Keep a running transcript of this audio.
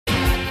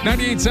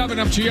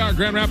98.7 FGR,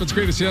 Grand Rapids'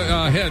 greatest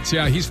hits.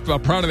 Yeah, he's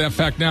proud of that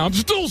fact now. I'm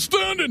still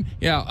standing.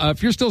 Yeah,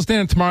 if you're still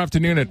standing tomorrow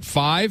afternoon at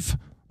 5,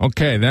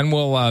 okay, then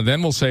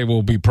we'll say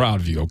we'll be proud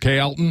of you. Okay,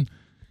 Elton?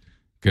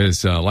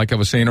 Because like I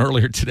was saying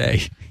earlier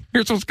today,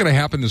 here's what's going to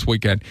happen this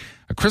weekend.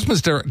 Christmas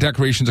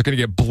decorations are going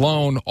to get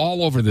blown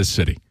all over this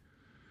city.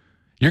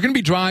 You're going to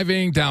be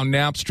driving down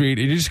Knapp Street,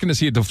 and you're just going to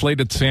see a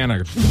deflated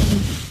Santa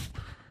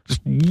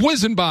just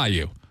whizzing by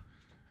you.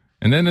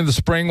 And then in the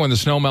spring, when the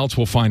snow melts,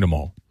 we'll find them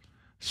all.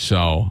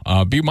 So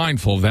be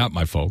mindful of that,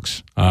 my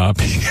folks.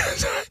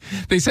 Because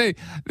they say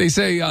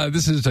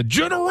this is a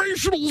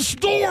generational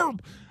storm,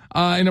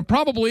 and it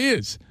probably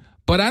is.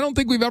 But I don't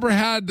think we've ever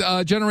had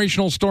a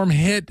generational storm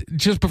hit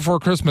just before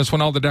Christmas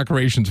when all the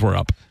decorations were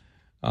up.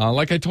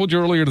 Like I told you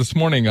earlier this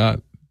morning,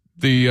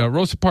 the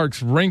Rosa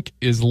Parks rink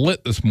is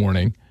lit this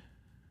morning,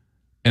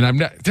 and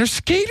there's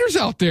skaters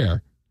out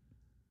there.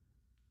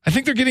 I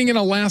think they're getting in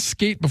a last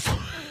skate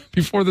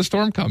before the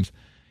storm comes.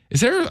 Is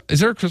there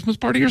a Christmas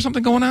party or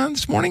something going on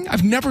this morning?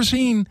 I've never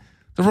seen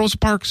the Rosa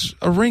Parks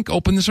rink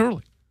open this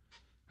early.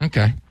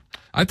 Okay.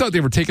 I thought they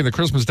were taking the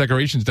Christmas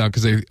decorations down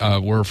because they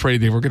were afraid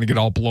they were going to get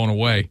all blown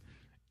away.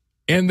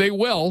 And they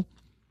will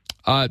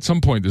at some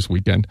point this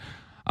weekend.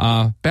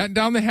 Batten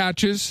down the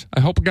hatches.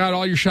 I hope you got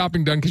all your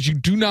shopping done because you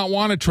do not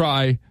want to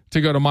try to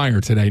go to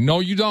Meijer today.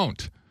 No, you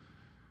don't.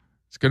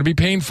 It's going to be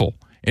painful.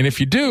 And if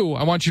you do,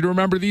 I want you to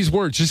remember these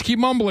words. Just keep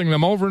mumbling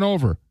them over and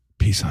over.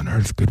 Peace on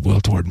earth,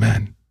 goodwill toward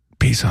men.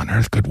 Peace on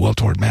earth, goodwill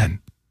toward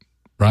men.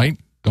 Right?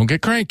 Don't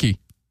get cranky.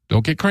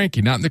 Don't get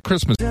cranky. Not in the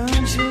Christmas.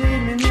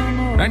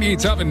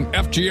 98.7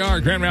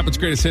 FGR, Grand Rapids'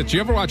 greatest hits. You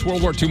ever watch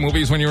World War II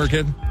movies when you were a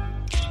kid?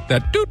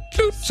 That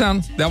doot-doot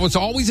sound, that was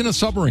always in a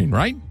submarine,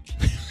 right?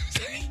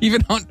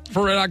 Even Hunt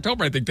for Red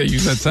October, I think they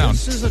use that sound.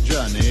 This is a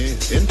journey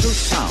into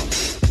sound.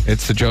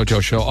 It's the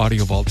Jojo Show,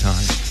 audio of all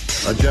time.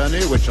 A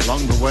journey which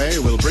along the way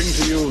will bring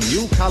to you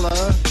new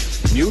color,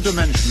 new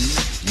dimension,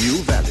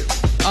 new value.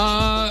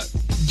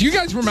 Do you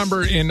guys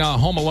remember in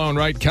Home Alone,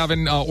 right?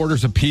 Kevin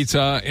orders a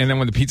pizza, and then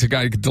when the pizza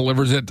guy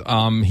delivers it,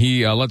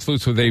 he lets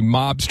loose with a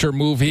mobster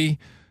movie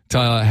to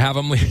have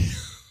him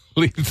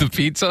leave the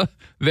pizza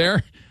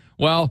there.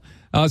 Well,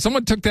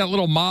 someone took that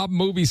little mob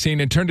movie scene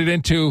and turned it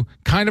into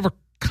kind of a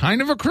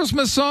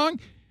Christmas song.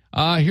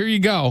 Here you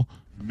go.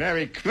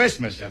 Merry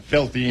Christmas, you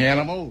filthy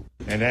animal,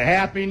 and a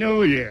Happy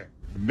New Year.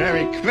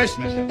 Merry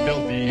Christmas, you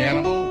filthy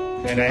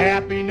animal, and a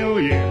Happy New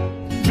Year.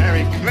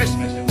 Merry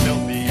Christmas, you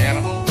filthy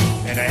animal,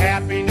 and a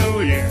Happy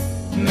New Year.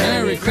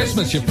 Merry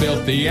Christmas, you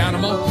filthy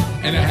animal,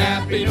 and a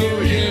Happy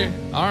New Year.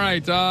 All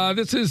right,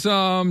 this is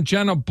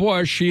Jenna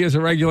Bush. She is a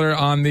regular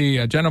on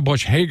the Jenna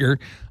Bush Hager,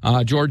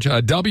 George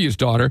W.'s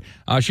daughter.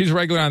 She's a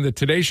regular on the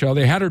Today Show.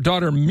 They had her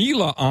daughter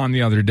Mila on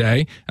the other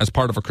day as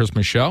part of a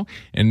Christmas show,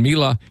 and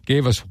Mila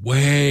gave us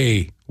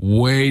way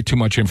too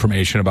much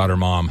information about her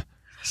mom.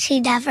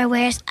 She never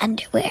wears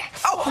underwear.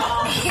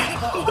 Oh.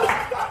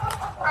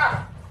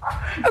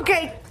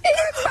 Okay.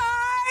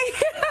 Bye.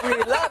 We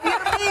love you,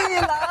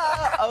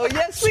 Mila. Oh,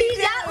 yes, we do.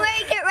 She's not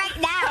wearing it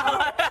right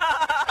now.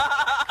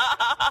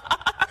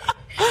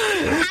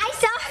 I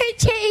saw her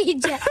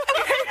change.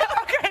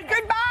 Okay,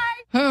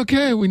 goodbye.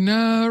 Okay, we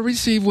now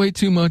receive way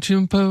too much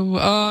info.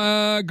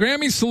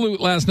 Grammy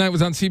salute last night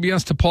was on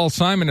CBS to Paul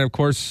Simon. And, of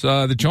course,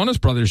 the Jonas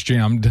Brothers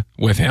jammed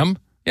with him.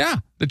 Yeah,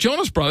 the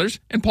Jonas Brothers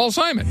and Paul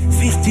Simon. 50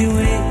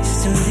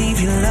 ways to leave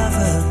your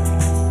lover.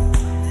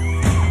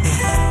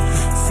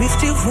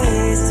 50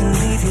 ways to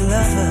leave your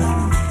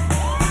lover.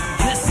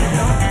 Listen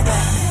on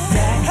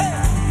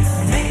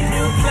back. Make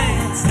new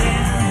plans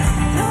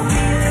now.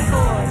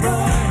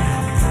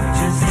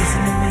 Just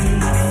listen to me.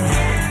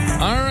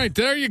 All right,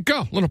 there you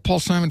go. Little Paul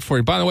Simon for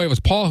you. By the way, it was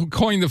Paul who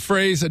coined the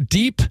phrase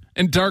 "deep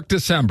and dark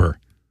December,"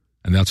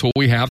 and that's what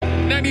we have.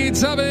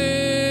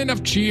 98.7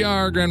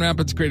 FGR, Grand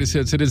Rapids' greatest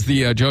hits. It is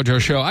the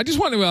JoJo Show. I just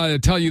want to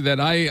tell you that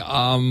I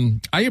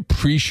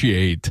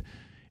appreciate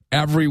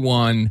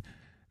everyone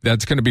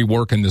that's going to be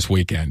working this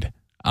weekend.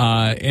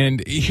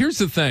 And here's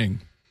the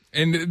thing,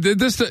 and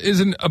this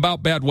isn't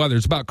about bad weather.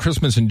 It's about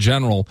Christmas in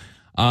general.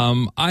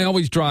 I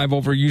always drive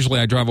over. Usually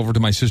I drive over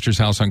to my sister's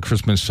house on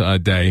Christmas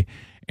Day,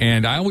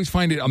 and I always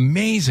find it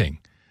amazing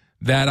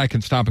that I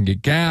can stop and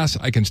get gas.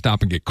 I can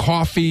stop and get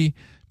coffee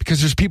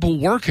because there's people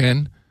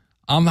working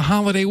on the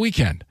holiday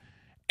weekend.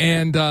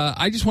 And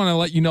I just want to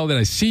let you know that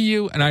I see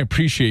you and I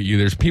appreciate you.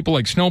 There's people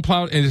like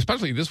snowplow, and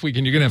especially this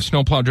weekend, you're going to have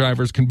snowplow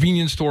drivers,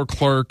 convenience store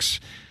clerks,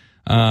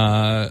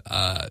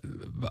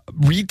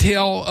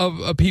 retail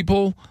of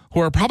people who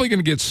are probably going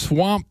to get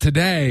swamped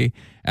today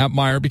at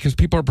Meijer because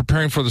people are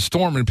preparing for the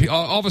storm. And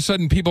all of a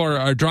sudden, people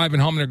are driving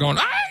home and they're going,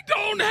 I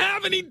don't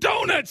have any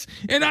donuts,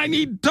 and I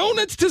need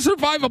donuts to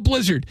survive a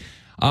blizzard.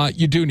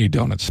 You do need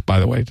donuts,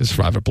 by the way, to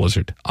survive a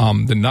blizzard.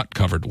 The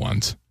nut-covered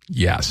ones,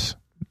 yes.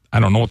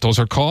 I don't know what those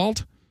are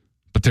called,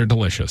 but they're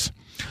delicious.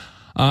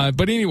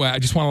 But anyway, I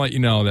just want to let you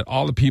know that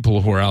all the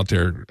people who are out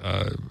there,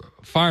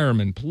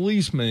 firemen,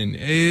 policemen,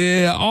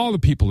 all the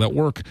people that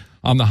work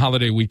on the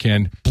holiday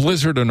weekend,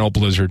 blizzard or no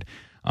blizzard,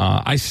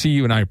 I see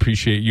you and I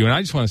appreciate you. And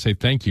I just want to say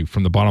thank you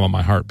from the bottom of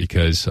my heart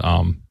because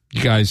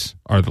you guys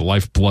are the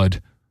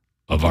lifeblood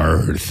of our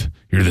earth.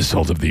 You're the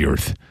salt of the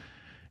earth.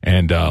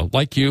 And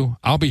like you,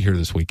 I'll be here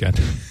this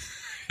weekend.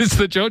 It's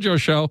the Jojo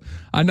Show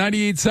on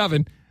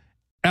 98.7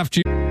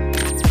 FG.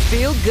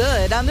 Feel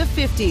good on the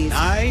 50s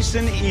Nice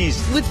and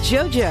easy. with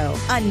JoJo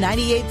on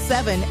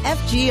 98.7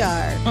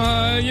 FGR.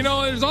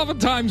 There's often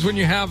times when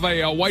you have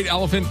a white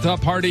elephant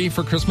party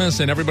for Christmas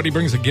and everybody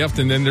brings a gift,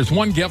 and then there's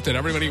one gift that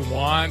everybody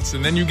wants,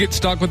 and then you get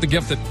stuck with the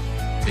gift that,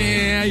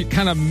 you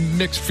kind of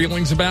mixed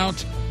feelings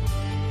about.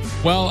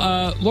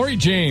 Well, Lori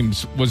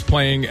James was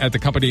playing at the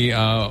company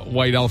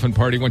White Elephant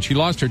Party when she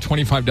lost her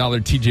 $25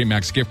 TJ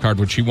Maxx gift card,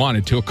 which she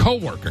wanted, to a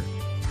coworker.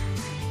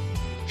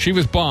 She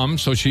was bummed,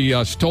 so she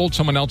stole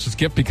someone else's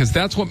gift because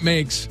that's what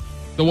makes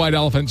the White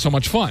Elephant so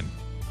much fun,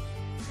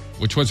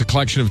 which was a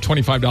collection of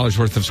 $25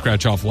 worth of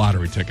scratch-off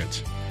lottery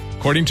tickets.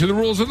 According to the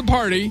rules of the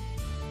party,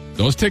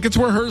 those tickets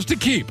were hers to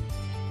keep.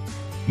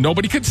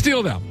 Nobody could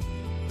steal them.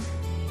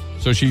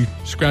 So she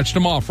scratched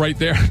them off right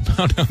there and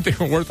found out they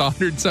were worth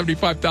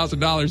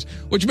 $175,000,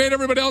 which made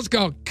everybody else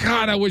go,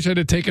 God, I wish I'd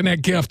have taken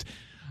that gift.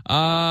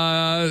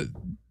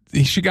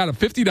 She got a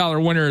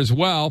 $50 winner as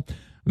well.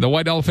 The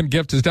White Elephant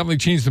gift has definitely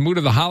changed the mood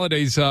of the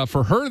holidays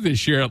for her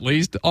this year, at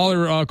least. All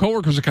her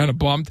coworkers are kind of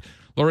bummed.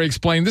 Lori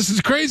explained, "This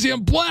is crazy.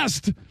 I'm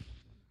blessed."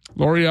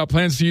 Lori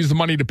plans to use the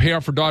money to pay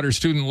off her daughter's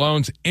student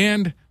loans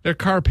and their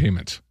car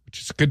payments, which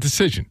is a good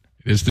decision.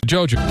 It is the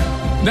JoJo.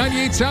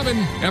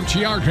 98.7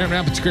 FGR, Grand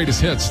Rapids'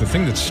 greatest hits, the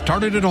thing that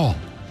started it all.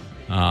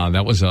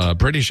 That was a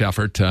British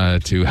effort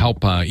to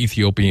help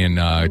Ethiopian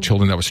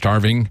children that were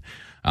starving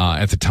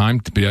at the time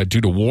due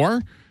to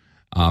war.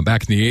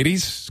 Back in the 80s,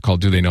 it's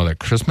called Do They Know That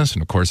Christmas?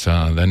 And, of course,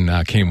 then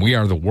came We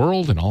Are the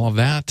World and all of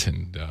that.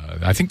 And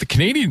I think the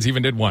Canadians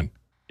even did one.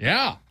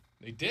 Yeah,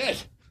 they did.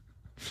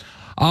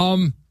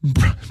 Brian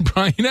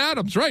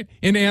Adams, right.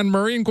 And Anne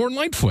Murray and Gordon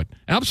Lightfoot.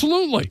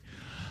 Absolutely.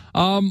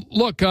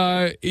 Look,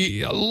 a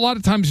lot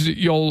of times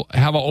you'll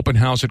have an open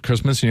house at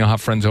Christmas and you'll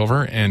have friends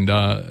over. And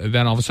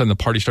then all of a sudden the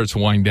party starts to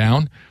wind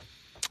down.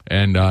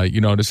 And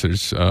you notice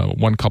there's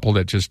one couple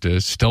that just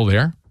is still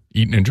there,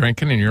 eating and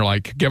drinking, and you're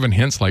like giving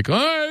hints like,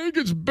 I think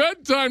it's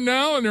bedtime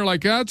now. And they're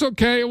like, that's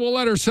okay. We'll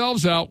let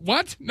ourselves out.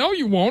 What? No,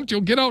 you won't.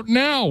 You'll get out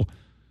now.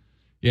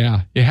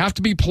 Yeah, you have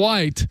to be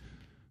polite,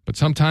 but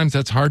sometimes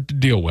that's hard to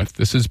deal with.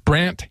 This is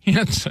Brant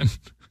Hansen.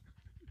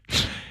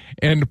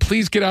 And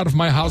please get out of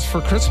my house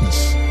for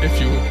Christmas. If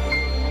you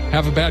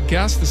have a bad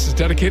guest, this is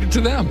dedicated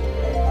to them.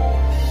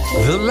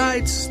 The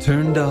lights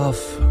turned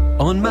off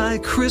on my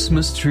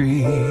Christmas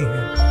tree.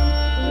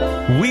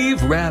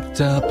 We've wrapped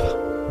up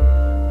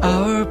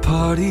our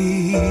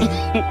party.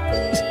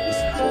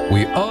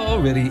 We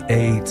already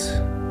ate.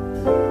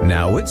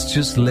 Now it's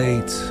just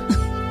late.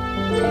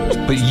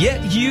 But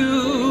yet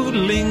you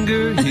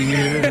linger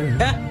here.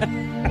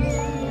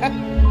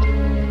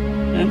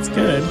 That's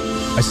good.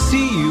 I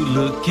see you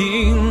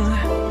looking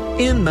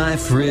in my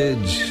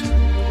fridge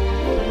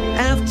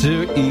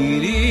after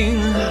eating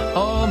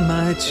all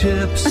my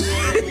chips.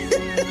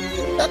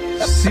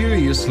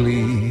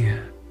 Seriously,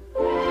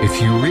 if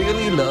you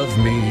really love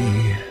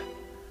me,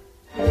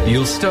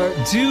 you'll start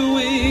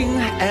doing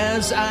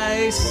as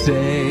I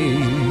say.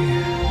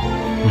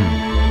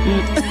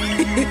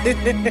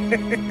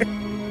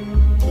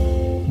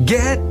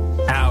 Get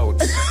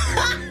out,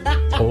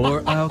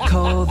 or I'll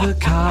call the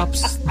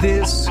cops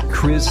this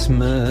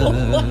Christmas.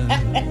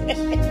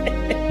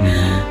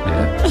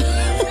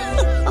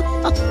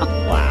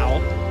 Wow.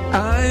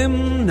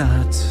 I'm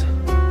not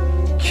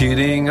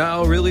kidding.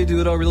 I'll really do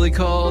it. I'll really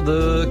call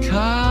the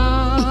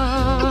cops.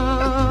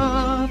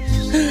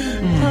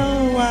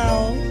 Oh,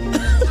 wow.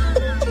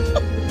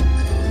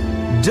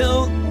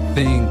 Don't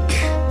think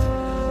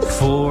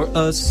for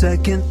a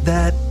second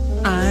that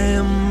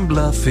I'm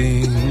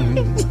bluffing.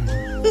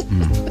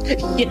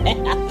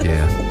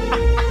 Yeah.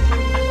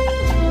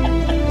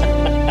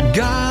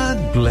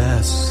 God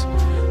bless,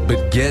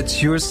 but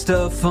get your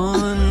stuff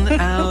on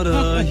out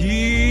of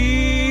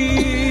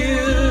here.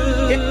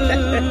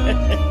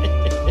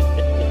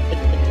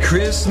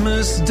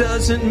 Christmas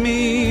doesn't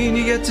mean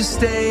you get to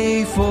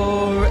stay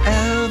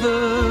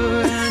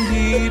forever and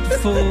eat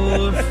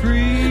for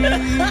free.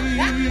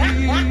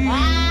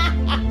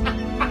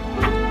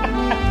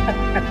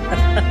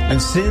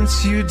 And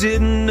since you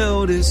didn't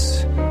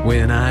notice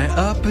when I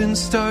up and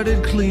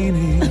started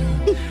cleaning,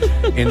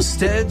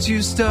 instead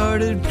you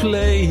started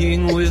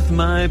playing with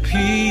my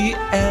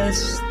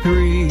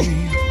PS3.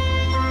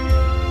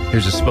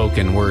 Here's a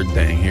spoken word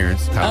thing here.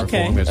 It's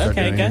powerful.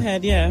 Okay, go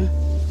ahead, yeah.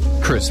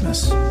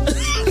 Christmas.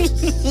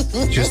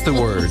 Just the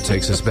word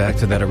takes us back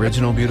to that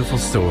original beautiful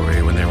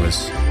story when there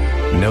was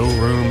no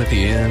room at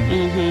the inn.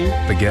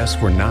 Mm-hmm. The guests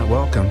were not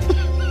welcome.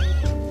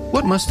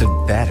 What must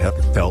have that have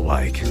felt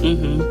like?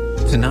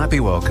 To not be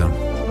welcome?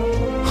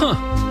 Huh.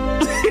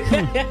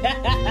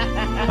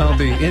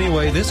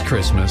 Anyway, this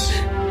Christmas,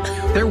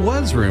 there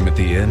was room at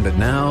the inn, but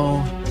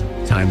now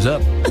time's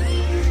up.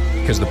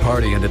 Because the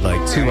party ended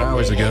like 2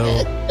 hours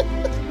ago.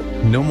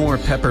 No more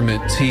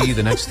peppermint tea.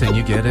 The next thing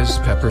you get is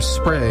pepper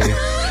spray.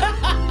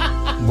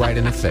 Right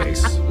in the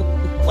face.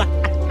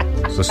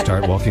 So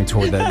start walking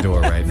toward that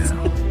door right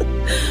now.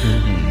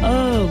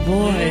 Oh,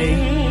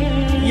 boy.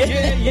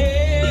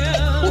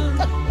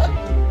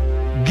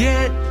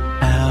 Get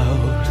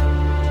out.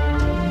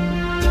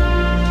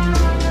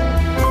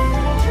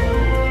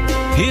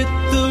 Hit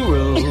the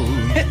road.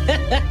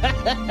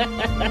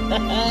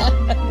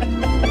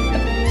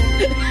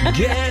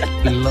 Get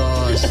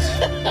lost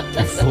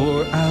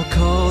before I'll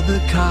call the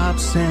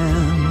cops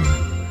and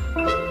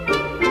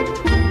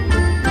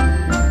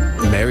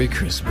Merry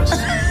Christmas.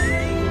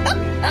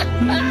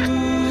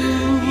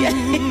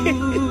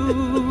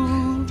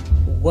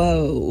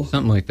 Whoa.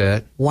 Something like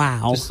that.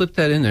 Wow. Just slip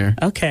that in there.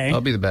 Okay. I'll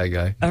be the bad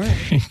guy. All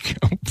right.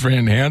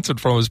 Brand Hansen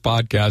from his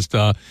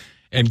podcast,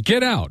 and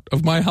get out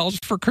of my house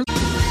for Christmas.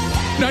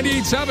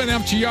 98.7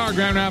 FGR,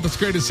 Grand Rapids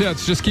Greatest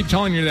Hits. Just keep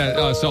telling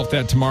yourself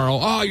that tomorrow.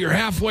 Oh, you're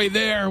halfway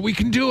there. We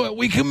can do it.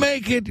 We can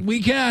make it.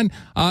 We can.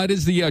 It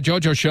is the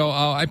Jojo Show.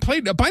 I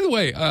played, by the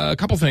way, a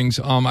couple things.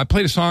 I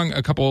played a song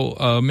a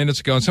couple minutes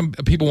ago, and some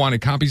people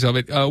wanted copies of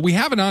it. We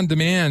have an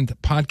on-demand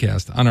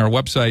podcast on our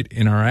website,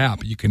 in our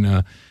app. You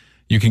can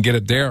get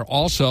it there.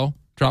 Also,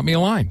 drop me a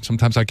line.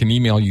 Sometimes I can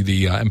email you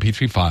the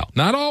MP3 file.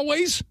 Not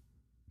always,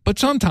 but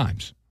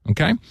sometimes.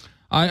 Okay?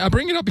 I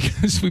bring it up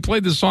because we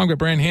played this song by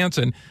Brand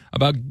Hansen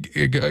about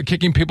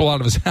kicking people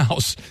out of his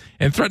house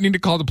and threatening to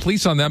call the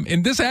police on them.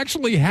 And this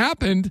actually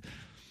happened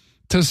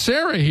to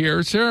Sarah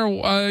here.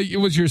 Sarah, it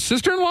was your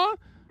sister-in-law?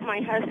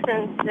 My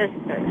husband's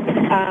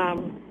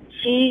sister.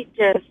 She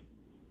just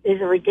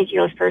is a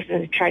ridiculous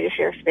person to try to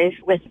share space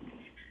with.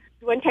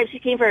 One time she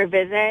came for a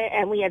visit,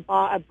 and we had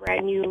bought a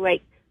brand new,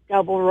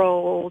 double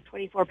roll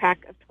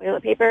 24-pack of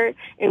toilet paper.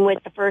 And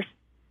with the first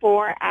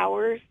 4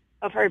 hours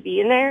of her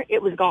being there,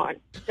 it was gone.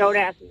 Don't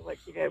ask me what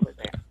she did with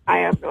it. I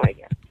have no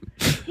idea.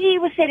 She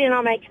was sitting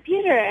on my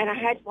computer, and I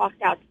had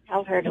walked out to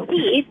tell her to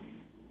leave.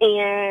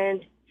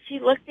 And she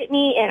looked at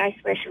me, and I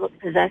swear she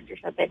looked possessed or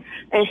something.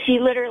 And she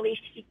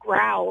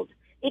growled,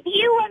 "If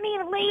you want me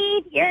to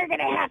leave, you're going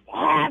to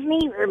have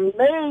me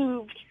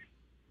removed."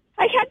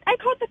 I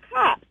called the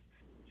cops.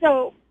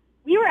 So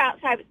we were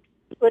outside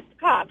with the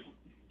cops.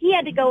 He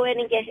had to go in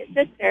and get his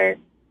sister,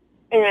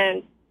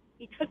 and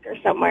he took her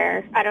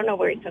somewhere. I don't know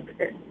where he took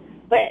her,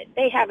 but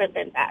they haven't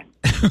been back.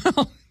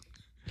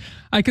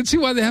 I can see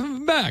why they haven't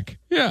been back.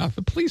 Yeah,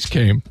 the police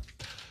came.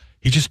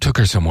 He just took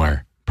her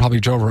somewhere.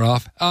 Probably drove her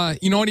off.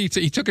 You know what? He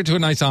took her to a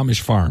nice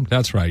Amish farm.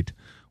 That's right,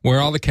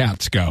 where all the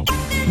cats go.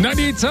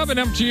 98.7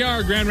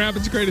 FGR, Grand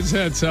Rapids Greatest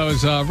Hits. I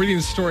was reading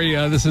the story.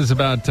 This is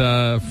about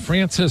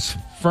Frances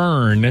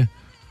Fern.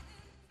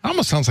 It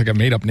almost sounds like a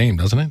made-up name,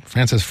 doesn't it?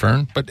 Frances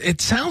Fern. But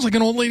it sounds like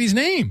an old lady's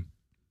name.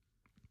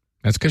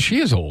 That's because she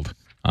is old.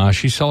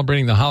 She's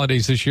celebrating the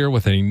holidays this year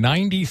with a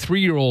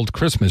 93-year-old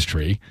Christmas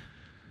tree.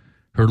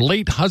 Her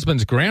late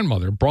husband's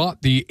grandmother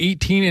bought the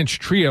 18-inch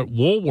tree at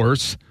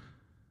Woolworth's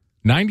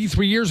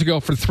 93 years ago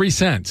for 3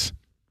 cents.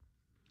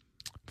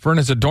 Fern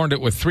has adorned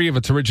it with 3 of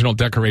its original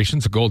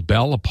decorations, a gold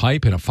bell, a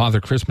pipe, and a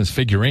Father Christmas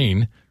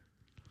figurine.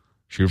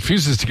 She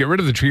refuses to get rid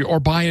of the tree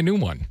or buy a new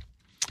one.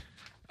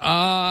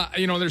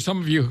 There's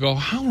some of you who go,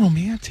 how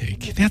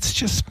romantic. That's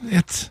just,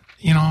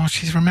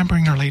 she's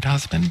remembering her late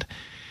husband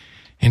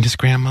and his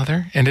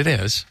grandmother. And it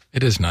is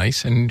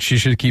nice. And she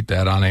should keep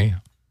that on a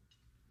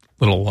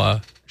little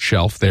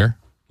shelf there,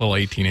 little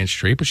 18-inch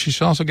tree. But she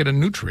should also get a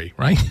new tree,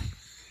 right?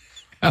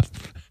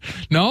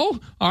 No?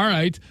 All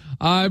right.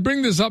 I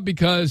bring this up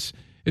because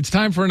it's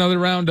time for another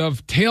round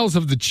of Tales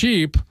of the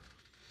Cheap.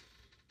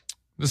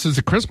 This is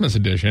the Christmas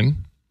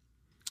edition.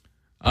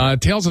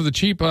 Tales of the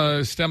Cheap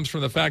stems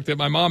from the fact that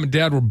my mom and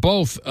dad were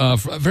both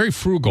very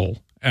frugal,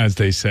 as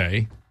they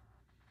say.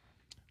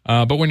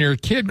 But when you're a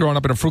kid growing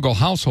up in a frugal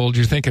household,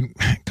 you're thinking,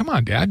 come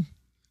on, Dad,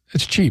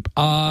 it's cheap.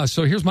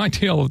 So here's my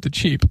tale of the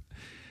cheap.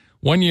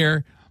 One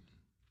year,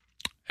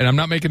 and I'm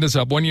not making this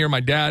up, one year my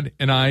dad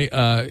and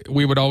I,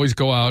 we would always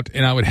go out,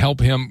 and I would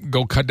help him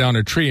go cut down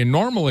a tree. And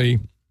normally,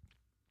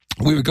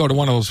 we would go to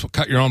one of those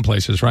cut-your-own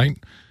places, right?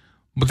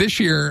 But this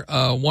year,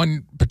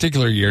 one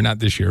particular year, not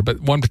this year, but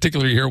one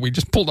particular year, we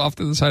just pulled off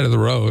to the side of the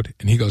road,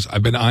 and he goes,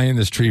 I've been eyeing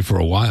this tree for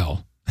a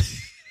while.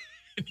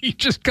 And he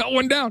just cut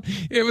one down.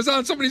 It was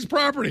on somebody's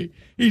property.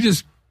 He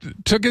just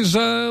took his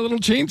little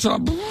chainsaw.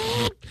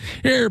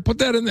 Here, put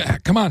that in there.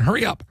 Come on,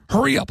 hurry up.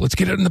 Let's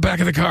get it in the back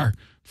of the car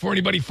before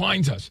anybody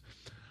finds us.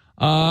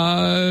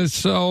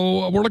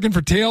 So we're looking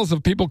for tales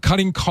of people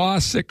cutting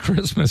costs at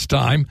Christmas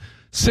time.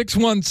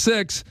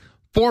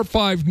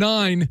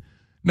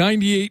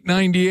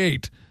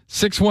 616-459-9898.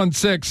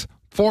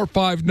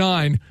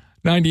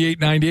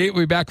 616-459-9898.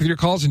 We'll be back with your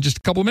calls in just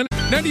a couple of minutes.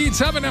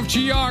 98.7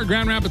 FGR,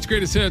 Grand Rapids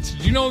Greatest Hits.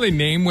 Did you know they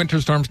name winter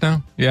storms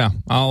now? Yeah,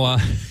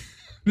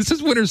 this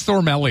is Winter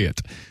Storm Elliott.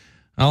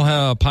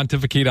 I'll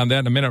pontificate on that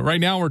in a minute. Right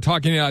now, we're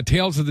talking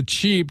Tales of the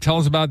Cheap. Tell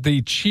us about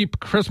the cheap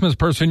Christmas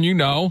person you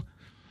know.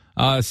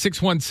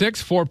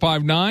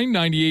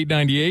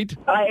 616-459-9898.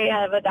 I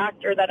have a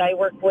doctor that I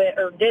work with,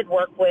 or did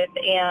work with,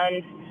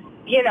 and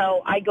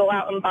I go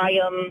out and buy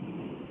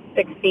them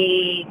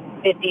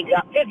 $50 to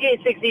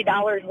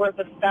 $60 worth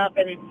of stuff,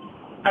 and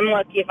I'm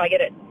lucky if I get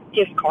a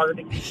gift card.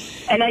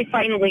 And I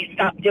finally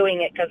stopped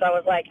doing it because I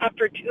was like,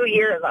 after 2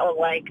 years, I was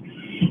like,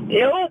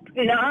 Nope,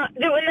 not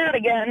doing that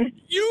again.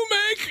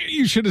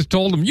 You should have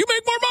told him, you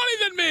make more money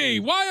than me.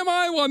 Why am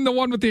I the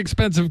one with the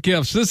expensive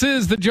gifts? This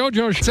is the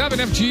Jojo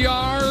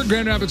 7FGR,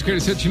 Grand Rapids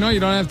Greatest Hits. You know you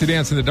don't have to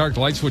dance in the dark.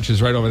 The light switch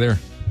is right over there.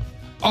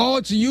 Oh,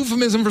 it's a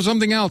euphemism for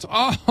something else.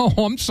 Oh,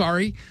 I'm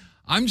sorry.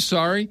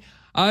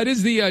 It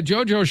is the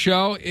Jojo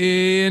show,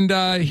 and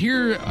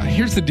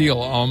here's the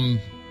deal.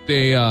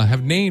 They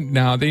have named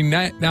now.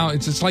 Now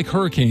it's like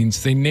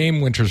hurricanes. They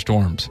name winter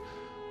storms.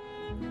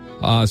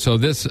 So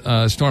this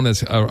storm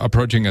that's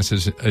approaching us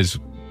is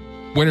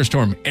Winter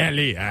Storm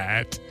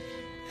Elliot.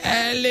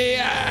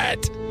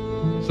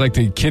 It's like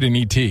the kid in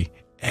E.T.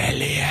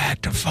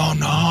 Elliot, phone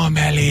home,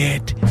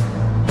 Elliot.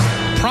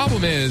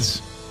 Problem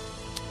is,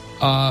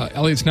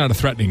 Elliot's not a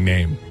threatening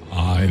name,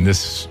 and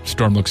this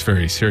storm looks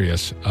very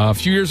serious. A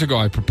few years ago,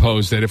 I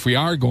proposed that if we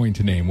are going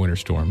to name winter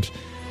storms,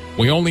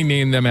 we only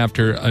name them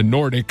after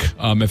Nordic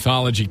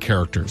mythology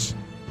characters,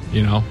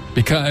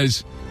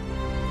 because,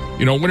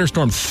 Winter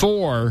Storm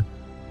Thor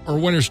or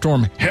Winter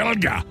Storm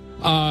Helga,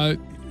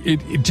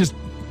 it just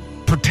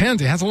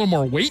pretends it has a little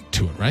more weight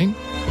to it, right?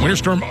 Winter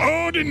Storm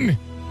Odin.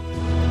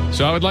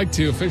 So I would like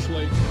to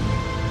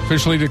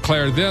officially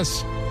declare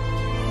this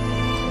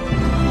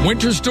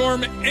Winter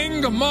Storm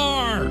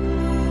Ingmar.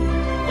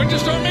 Winter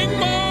Storm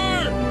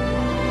Ingmar.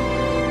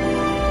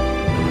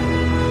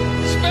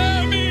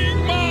 Spare me,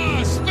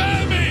 Ingmar.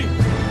 Spare me.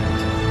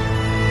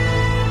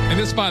 And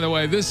this, by the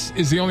way, this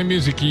is the only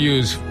music you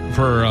use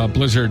for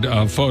Blizzard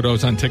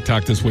photos on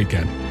TikTok this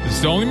weekend. It's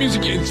the only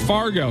music. It's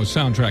Fargo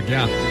soundtrack,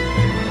 yeah.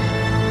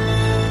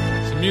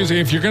 Some music.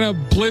 If you're going to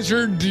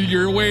Blizzard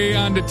your way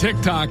onto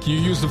TikTok, you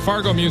use the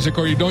Fargo music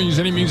or you don't use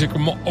any music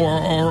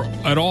or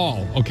at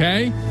all,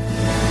 okay?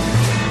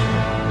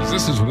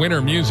 This is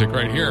winter music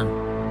right here.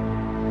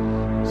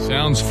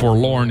 Sounds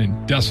forlorn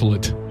and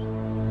desolate.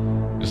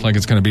 Just like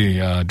it's going to be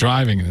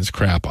driving in this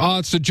crap. Oh,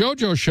 it's the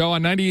Jojo show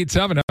on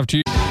 98.7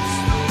 FGR.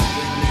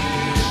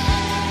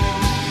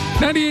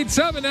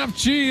 98.7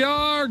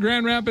 FGR,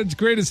 Grand Rapids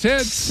Greatest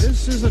Hits.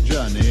 This is a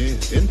journey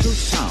into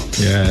sound.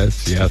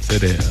 Yes,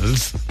 it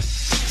is.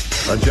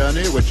 A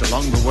journey which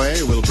along the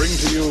way will bring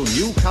to you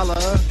new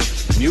color,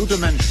 new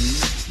dimension,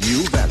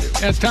 new value.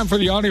 Yeah, it's time for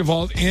the Audio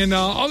Vault. And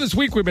all this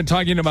week we've been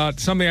talking about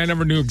something I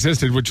never knew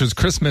existed, which was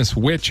Christmas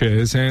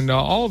witches. And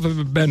all of them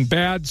have been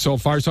bad so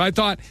far. So I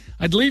thought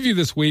I'd leave you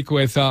this week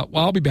with,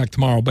 I'll be back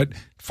tomorrow, but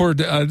for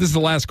this is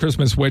the last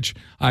Christmas witch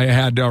I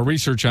had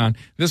research on.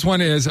 This one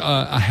is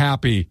a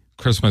happy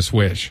Christmas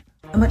wish.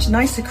 A much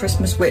nicer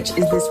Christmas witch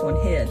is this one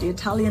here, the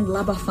Italian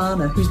La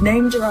Befana, whose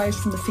name derives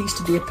from the Feast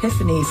of the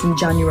Epiphany from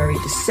January the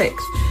 6th.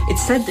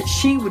 It's said that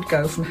she would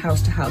go from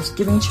house to house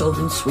giving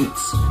children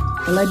sweets.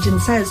 The legend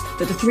says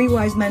that the three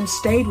wise men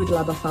stayed with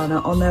La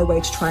Befana on their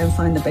way to try and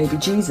find the baby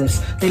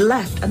Jesus. They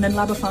left, and then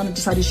La Befana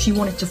decided she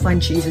wanted to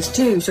find Jesus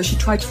too, so she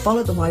tried to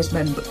follow the wise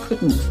men but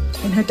couldn't.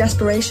 In her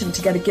desperation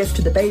to get a gift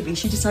to the baby,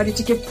 she decided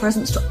to give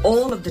presents to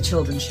all of the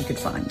children she could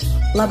find.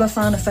 La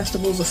Befana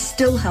festivals are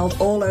still held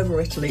all over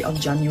Italy on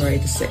January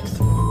the 6th.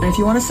 And if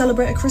you want to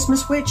celebrate a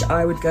Christmas witch,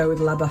 I would go with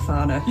La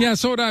Befana. Yeah,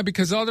 so would I,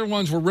 because the other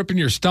ones were ripping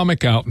your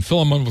stomach out and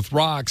filling them with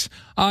rocks.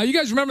 You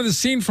guys remember the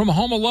scene from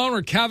Home Alone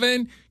where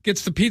Kevin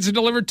gets the pizza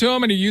delivered to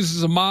him and he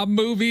uses a mob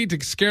movie to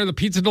scare the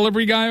pizza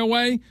delivery guy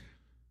away?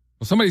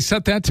 Well, somebody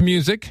set that to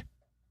music,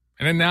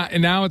 and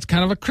now it's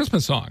kind of a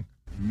Christmas song.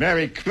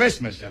 Merry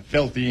Christmas, you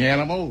filthy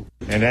animal,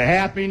 and a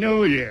Happy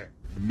New Year.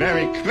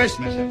 Merry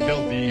Christmas, you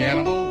filthy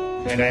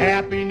animal, and a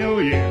Happy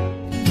New Year.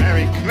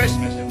 Merry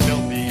Christmas, you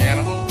filthy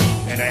animal,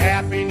 and a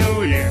Happy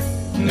New Year.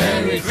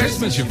 Merry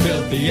Christmas, you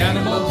filthy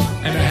animal,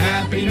 and a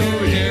Happy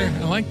New Year.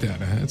 I like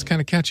that. It's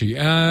kind of catchy.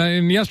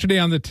 And yesterday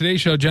on the Today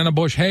Show, Jenna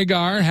Bush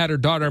Hagar had her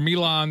daughter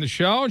Mila on the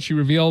show, and she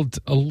revealed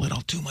a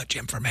little too much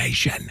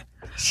information.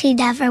 She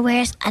never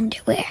wears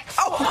underwear.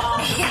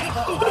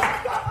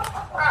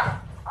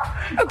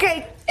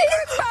 Okay,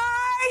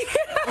 goodbye.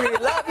 We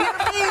love you,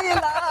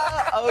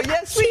 Mila. Oh,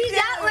 yes, we She's do.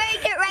 not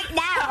wearing it right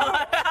now.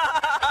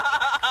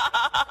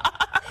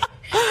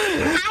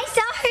 I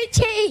saw her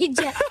change.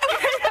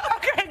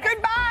 Okay,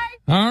 goodbye.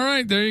 All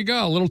right, there you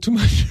go. A little too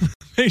much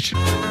information.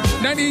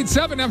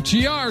 98.7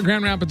 FGR,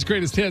 Grand Rapids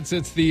Greatest Hits.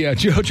 It's the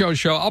Jojo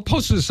Show. I'll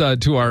post this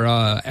to our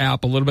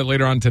app a little bit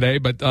later on today.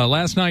 But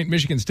last night,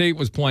 Michigan State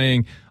was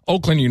playing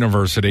Oakland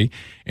University,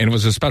 and it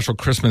was a special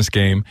Christmas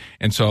game.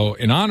 And so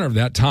in honor of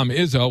that, Tom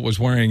Izzo was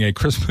wearing a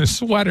Christmas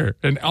sweater,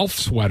 an elf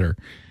sweater.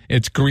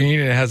 It's green.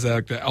 It has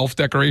the elf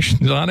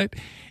decorations on it.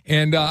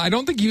 And I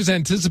don't think he was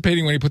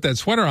anticipating when he put that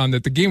sweater on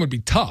that the game would be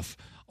tough.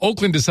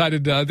 Oakland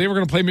decided they were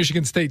going to play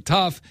Michigan State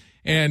tough.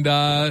 And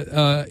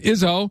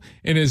Izzo,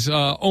 in his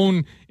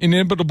own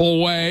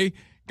inimitable way,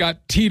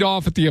 got teed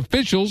off at the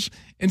officials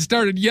and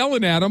started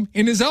yelling at him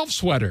in his elf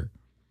sweater.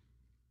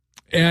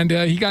 And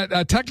he got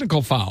a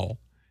technical foul.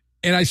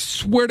 And I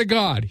swear to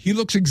God, he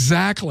looks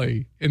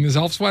exactly, in this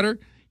elf sweater,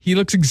 he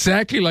looks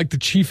exactly like the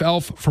chief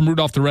elf from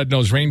Rudolph the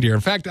Red-Nosed Reindeer.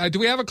 In fact, do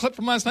we have a clip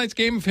from last night's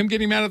game of him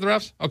getting mad at the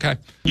refs? Okay.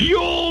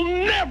 You'll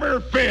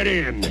never fit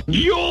in.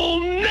 You'll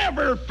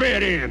never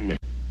fit in.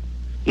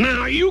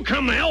 Now, you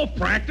come to health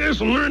practice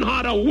and learn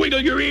how to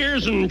wiggle your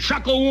ears and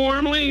chuckle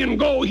warmly and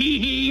go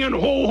hee-hee and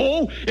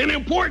ho-ho and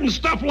important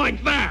stuff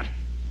like that.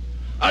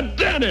 A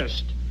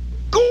dentist.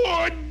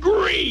 Good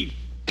grief.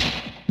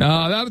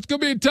 No, that's going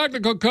to be a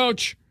technical,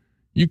 Coach.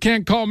 You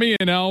can't call me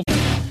an elf.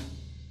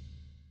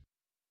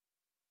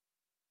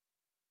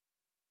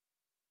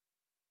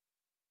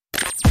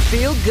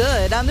 Feel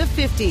good on the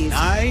 50s.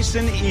 Nice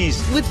and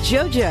easy. With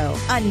Jojo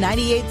on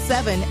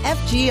 98.7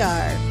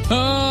 FGR.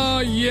 Oh,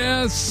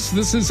 yes.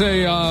 This is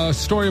a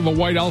story of a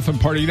white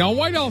elephant party. Now, a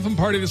white elephant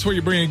party, this is where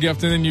you bring a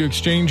gift and then you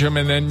exchange them,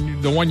 and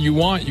then the one you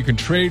want, you can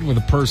trade with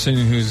a person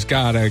who's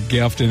got a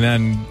gift, and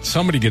then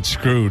somebody gets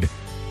screwed.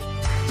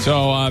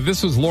 So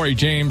this was Lori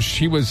James.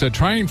 She was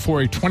trying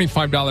for a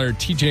 $25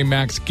 TJ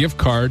Maxx gift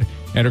card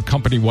at her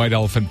company White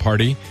Elephant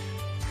Party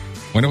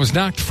when it was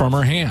knocked from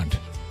her hand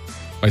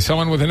by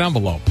someone with an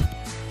envelope.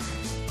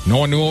 No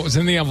one knew what was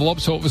in the envelope,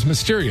 so it was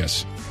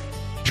mysterious.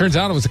 Turns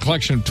out it was a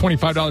collection of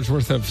 $25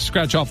 worth of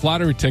scratch-off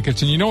lottery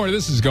tickets, and you know where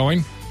this is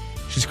going.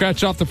 She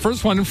scratched off the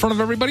first one in front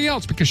of everybody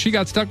else because she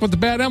got stuck with the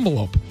bad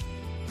envelope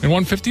and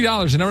won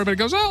 $50, and everybody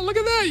goes, oh, look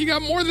at that. You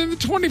got more than the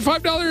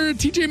 $25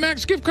 TJ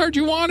Maxx gift card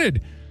you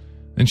wanted.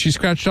 And she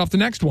scratched off the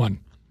next one.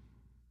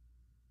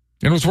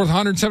 And it was worth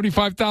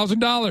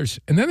 $175,000.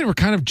 And then they were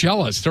kind of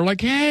jealous. They're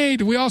like, hey,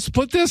 do we all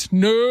split this?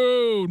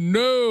 No.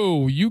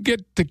 You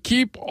get to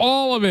keep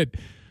all of it.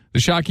 The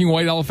shocking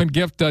white elephant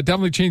gift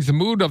definitely changed the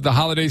mood of the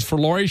holidays for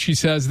Lori. She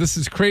says, this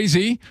is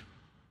crazy.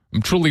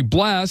 I'm truly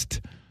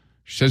blessed.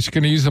 She says she's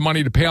going to use the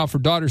money to pay off her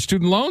daughter's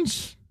student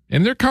loans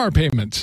and their car payments.